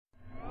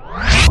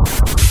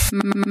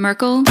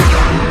Merkel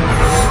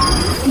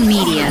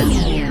Media.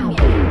 You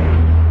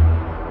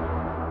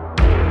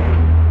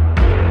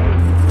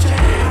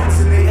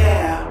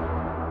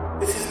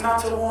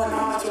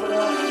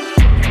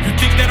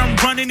think that I'm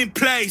running in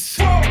place?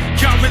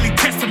 Y'all really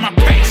testing my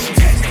patience.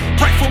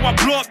 Right before I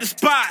blow up the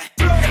spot,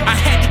 I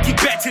had to get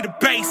back to the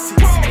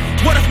basics.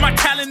 What if my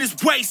talent is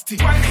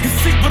wasted? And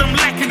see what I'm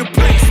lacking the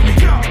placement.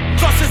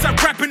 Thought since I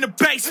rap in the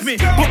basement,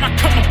 but my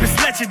come up is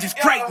legend, is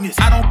greatness.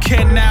 I don't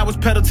care now, it's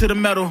pedal to the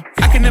metal.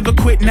 I can never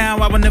quit now,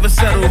 I will never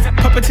settle.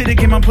 Puppet to the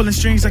game, I'm pulling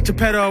strings like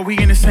Geppetto. We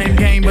in the same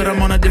game, but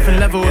I'm on a different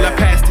level. I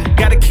passed it.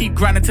 Gotta keep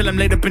grinding till I'm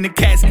laid up in the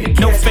casket.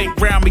 No fake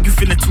round, but you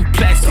feeling too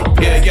plastic.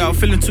 Yeah, y'all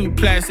feeling too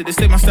plastic. They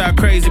say my style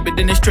crazy, but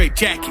then it's straight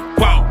jacket.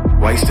 Wow.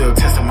 Why you still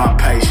testing my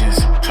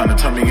patience? Trying to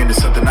turn me into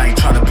something I ain't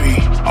trying to be.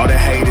 All that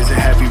hate is a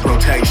heavy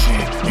rotation.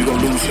 You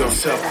gon' lose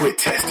yourself, quit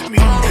testing me.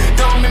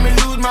 Don't make me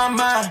lose my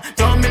mind.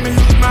 Don't make me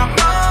lose my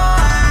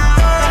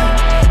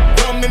mind.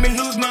 Don't make me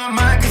lose my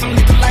mind, cause I'm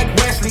looking like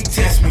Wesley,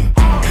 test me.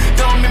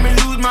 Don't make me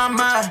lose my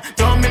mind.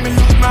 Don't make me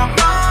lose my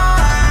mind.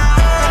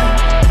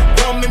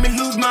 Don't make me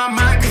lose my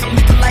mind, cause I'm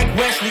looking like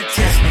Wesley,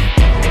 test me.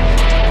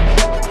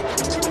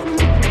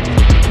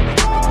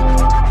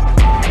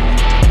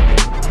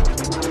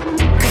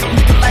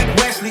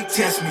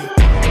 Test me.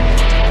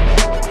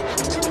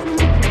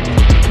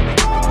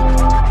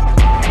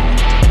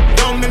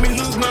 Don't make me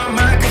lose my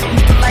mind, cause I'm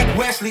looking like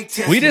Wesley.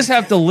 We just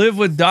have to live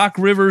with Doc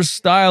Rivers'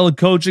 style of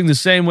coaching the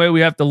same way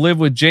we have to live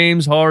with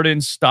James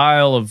Harden's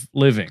style of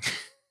living.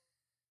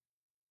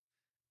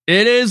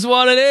 It is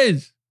what it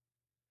is.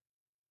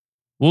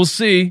 We'll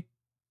see.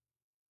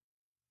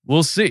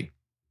 We'll see.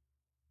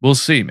 We'll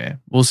see,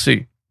 man. We'll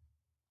see.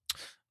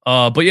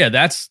 But yeah,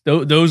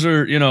 those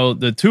are,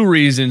 the two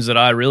reasons that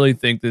I really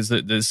think is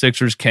that the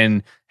Sixers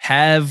can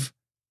have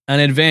an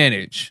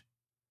advantage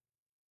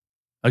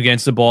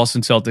against the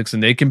Boston Celtics,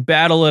 and they can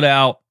battle it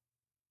out,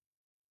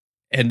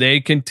 and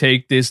they can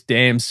take this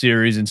damn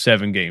series in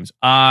 7 games.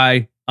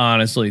 I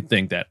honestly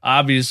think that.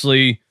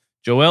 Obviously,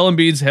 Joel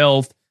Embiid's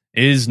health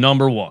is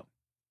number 1.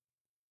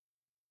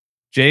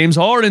 James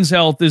Harden's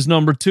health is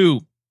number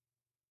 2.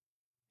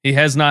 He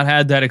has not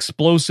had that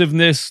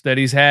explosiveness that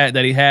he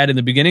had in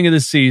the beginning of the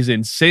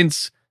season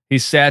since he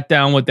sat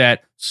down with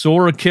that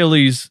sore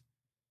Achilles.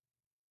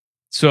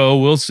 So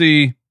we'll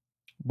see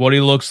what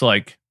he looks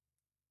like.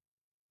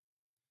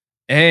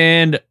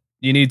 And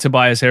you need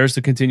Tobias Harris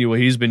to continue what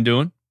he's been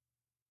doing.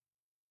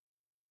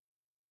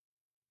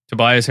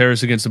 Tobias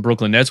Harris against the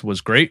Brooklyn Nets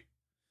was great.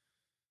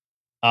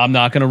 I'm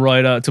not going to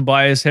write a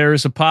Tobias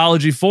Harris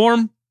apology for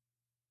him.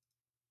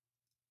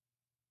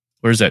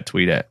 Where's that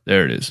tweet at?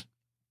 There it is.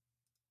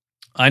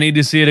 I need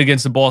to see it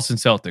against the Boston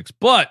Celtics.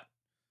 But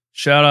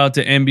shout out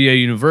to NBA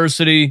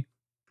University.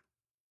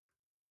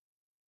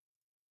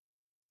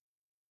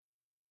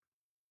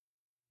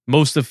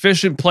 Most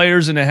efficient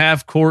players in the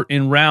half court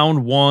in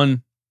round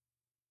 1.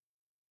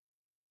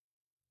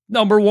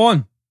 Number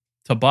 1,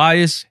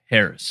 Tobias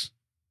Harris.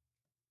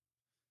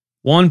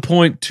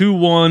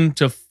 1.21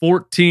 to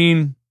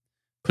 14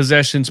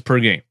 possessions per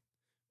game.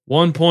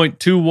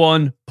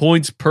 1.21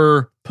 points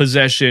per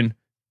possession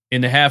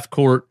in the half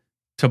court.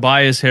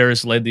 Tobias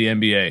Harris led the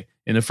NBA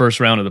in the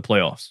first round of the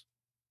playoffs.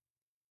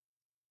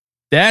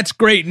 That's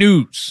great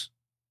news.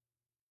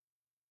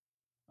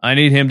 I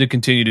need him to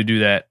continue to do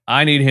that.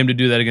 I need him to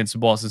do that against the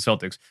Boston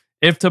Celtics.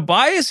 If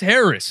Tobias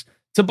Harris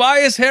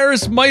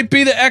might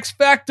be the X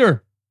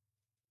factor.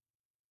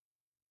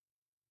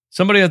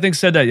 Somebody I think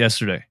said that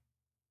yesterday.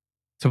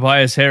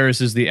 Tobias Harris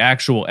is the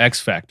actual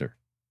X factor.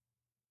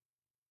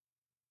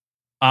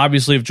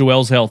 Obviously, if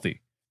Joel's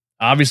healthy.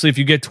 Obviously, if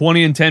you get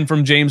 20 and 10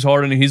 from James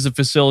Harden and he's the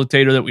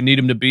facilitator that we need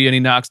him to be and he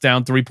knocks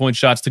down 3-point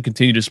shots to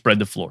continue to spread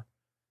the floor.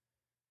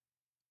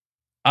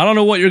 I don't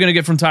know what you're going to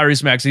get from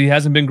Tyrese Maxey. He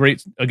hasn't been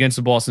great against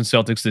the Boston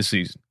Celtics this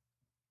season.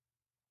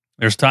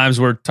 There's times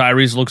where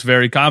Tyrese looks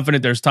very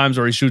confident. There's times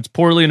where he shoots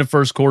poorly in the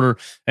first quarter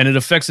and it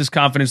affects his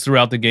confidence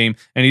throughout the game.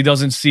 And he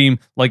doesn't seem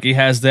like he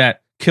has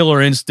that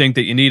killer instinct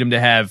that you need him to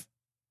have.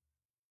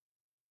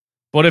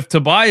 But if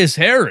Tobias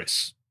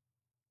Harris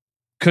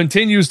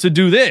continues to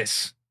do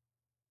this,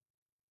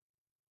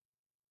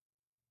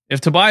 if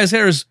Tobias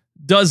Harris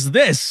does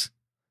this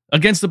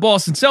against the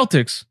Boston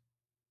Celtics,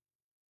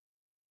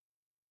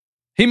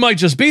 he might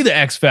just be the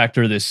X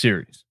factor of this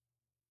series.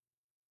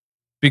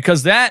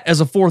 Because that, as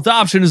a fourth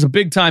option, is a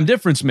big-time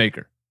difference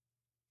maker.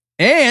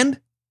 And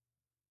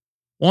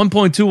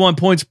 1.21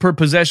 points per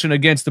possession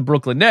against the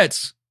Brooklyn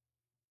Nets.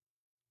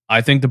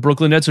 I think the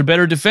Brooklyn Nets are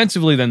better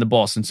defensively than the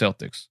Boston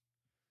Celtics.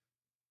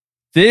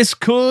 This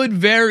could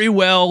very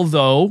well,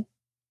 though,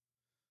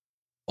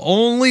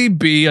 only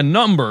be a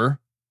number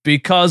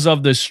because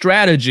of the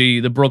strategy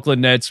the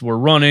Brooklyn Nets were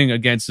running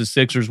against the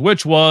Sixers,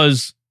 which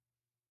was,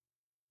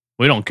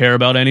 we don't care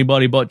about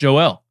anybody but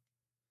Joel.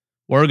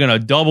 We're going to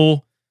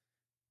double,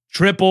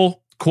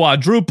 triple,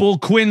 quadruple,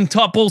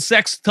 quintuple,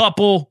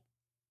 sextuple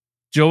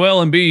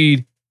Joel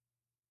Embiid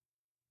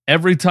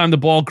every time the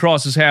ball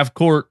crosses half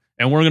court,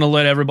 and we're going to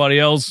let everybody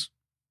else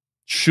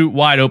shoot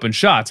wide open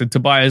shots. And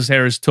Tobias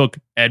Harris took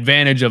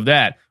advantage of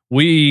that.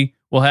 We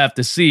we'll have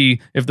to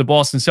see if the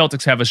Boston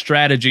Celtics have a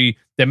strategy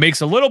that makes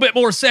a little bit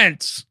more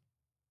sense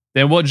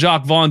than what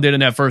Jacques Vaughn did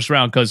in that first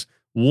round. Because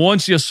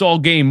once you saw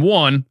game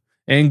 1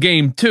 and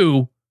game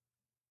 2,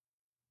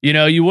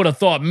 you would have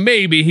thought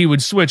maybe he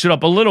would switch it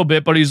up a little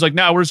bit, but he's like,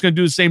 nah, we're just going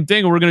to do the same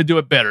thing and we're going to do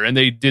it better. And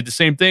they did the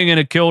same thing and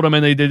it killed him,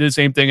 and they did the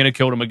same thing and it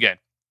killed him again.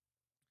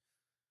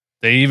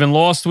 They even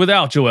lost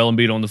without Joel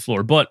Embiid on the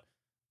floor. But,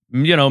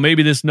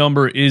 maybe this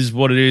number is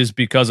what it is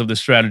because of the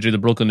strategy the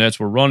Brooklyn Nets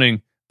were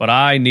running. But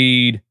I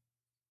need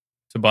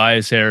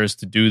Tobias Harris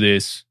to do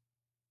this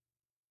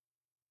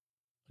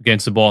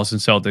against the Boston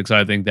Celtics.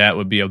 I think that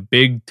would be a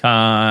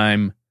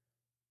big-time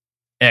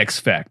X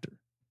factor.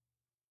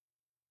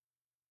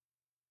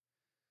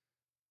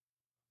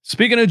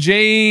 Speaking of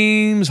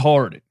James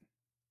Harden,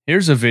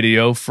 here's a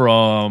video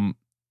from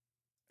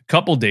a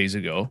couple days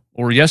ago,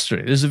 or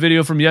yesterday. This is a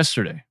video from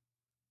yesterday,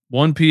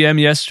 1 p.m.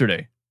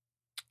 yesterday.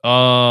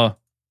 And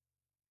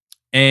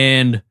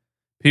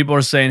people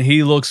are saying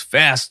he looks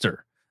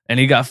faster, and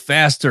he got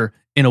faster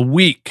in a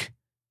week.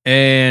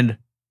 And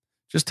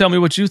just tell me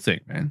what you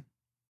think, man.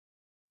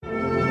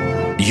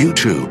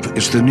 YouTube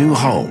is the new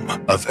home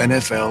of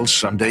NFL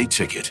Sunday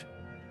Ticket.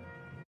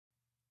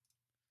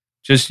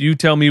 Just you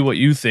tell me what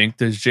you think.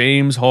 Does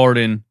James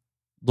Harden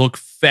look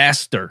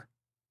faster,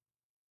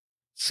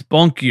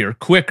 spunkier,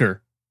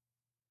 quicker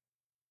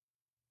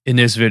in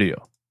this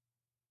video?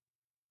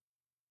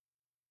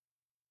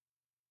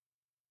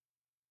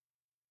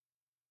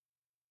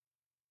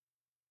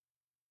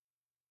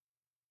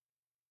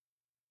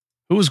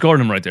 Who was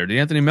guarding him right there?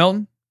 Anthony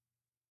Melton?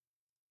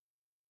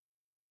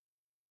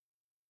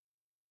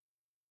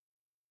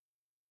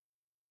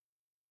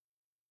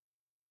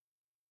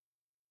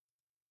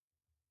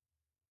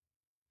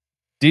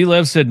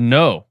 D-Lev said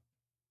no.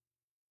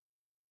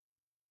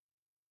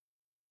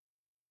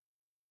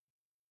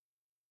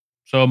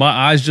 So are my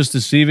eyes just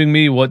deceiving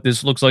me what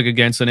this looks like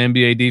against an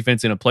NBA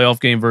defense in a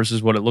playoff game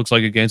versus what it looks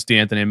like against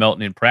Anthony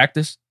Melton in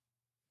practice?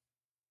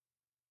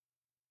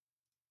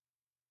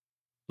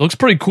 Looks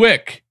pretty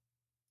quick.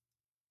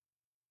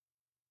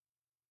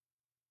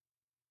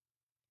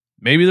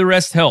 Maybe the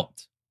rest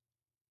helped.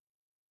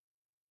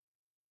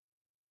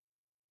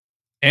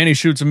 And he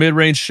shoots a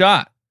mid-range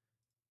shot.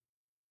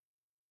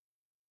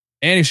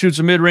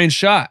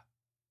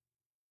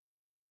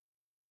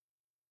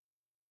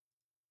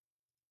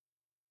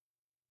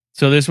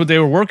 So this is what they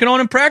were working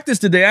on in practice.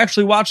 Did they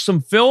actually watch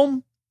some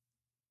film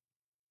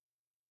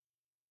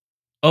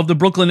of the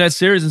Brooklyn Nets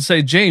series and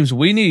say, James,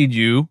 we need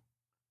you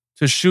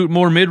to shoot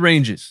more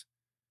mid-ranges?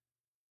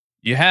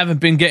 You haven't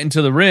been getting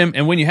to the rim,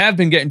 and when you have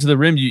been getting to the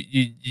rim,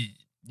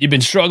 you've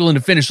been struggling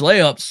to finish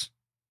layups.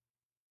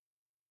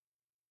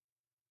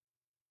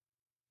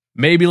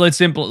 Maybe let's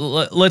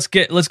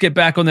get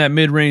back on that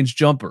mid-range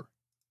jumper.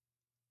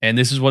 And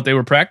this is what they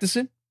were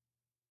practicing?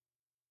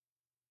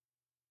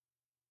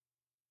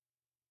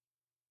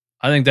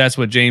 I think that's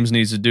what James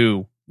needs to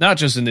do, not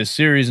just in this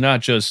series,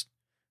 not just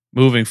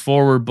moving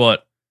forward,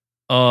 but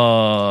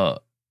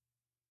to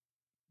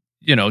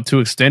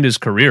extend his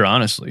career,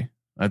 honestly.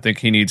 I think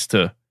he needs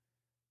to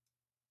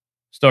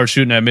start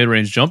shooting that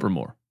mid-range jumper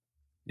more.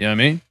 You know what I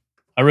mean?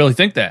 I really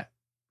think that.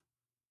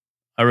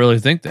 Don't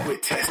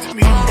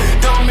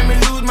make me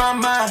lose my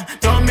mind.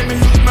 Don't make me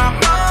lose my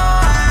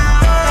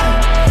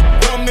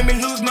mind. Don't make me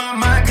lose my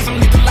mind, cause I'm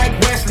looking like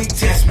Wesley.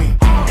 Test me.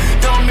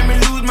 Don't make me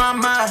lose my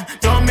mind.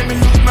 Don't make me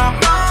lose my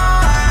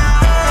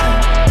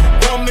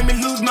mind. Don't make me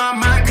lose my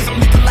mind, cause I'm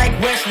looking like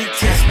Wesley.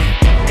 Test me.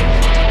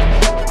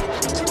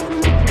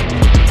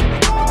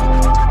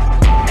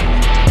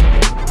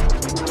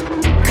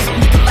 Cause I'm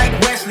looking like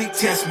Wesley.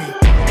 Test me.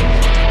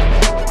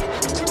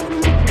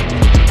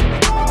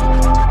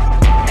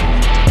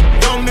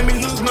 Don't make me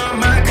lose my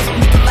mind, cause I'm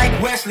looking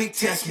like Wesley.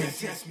 Test me.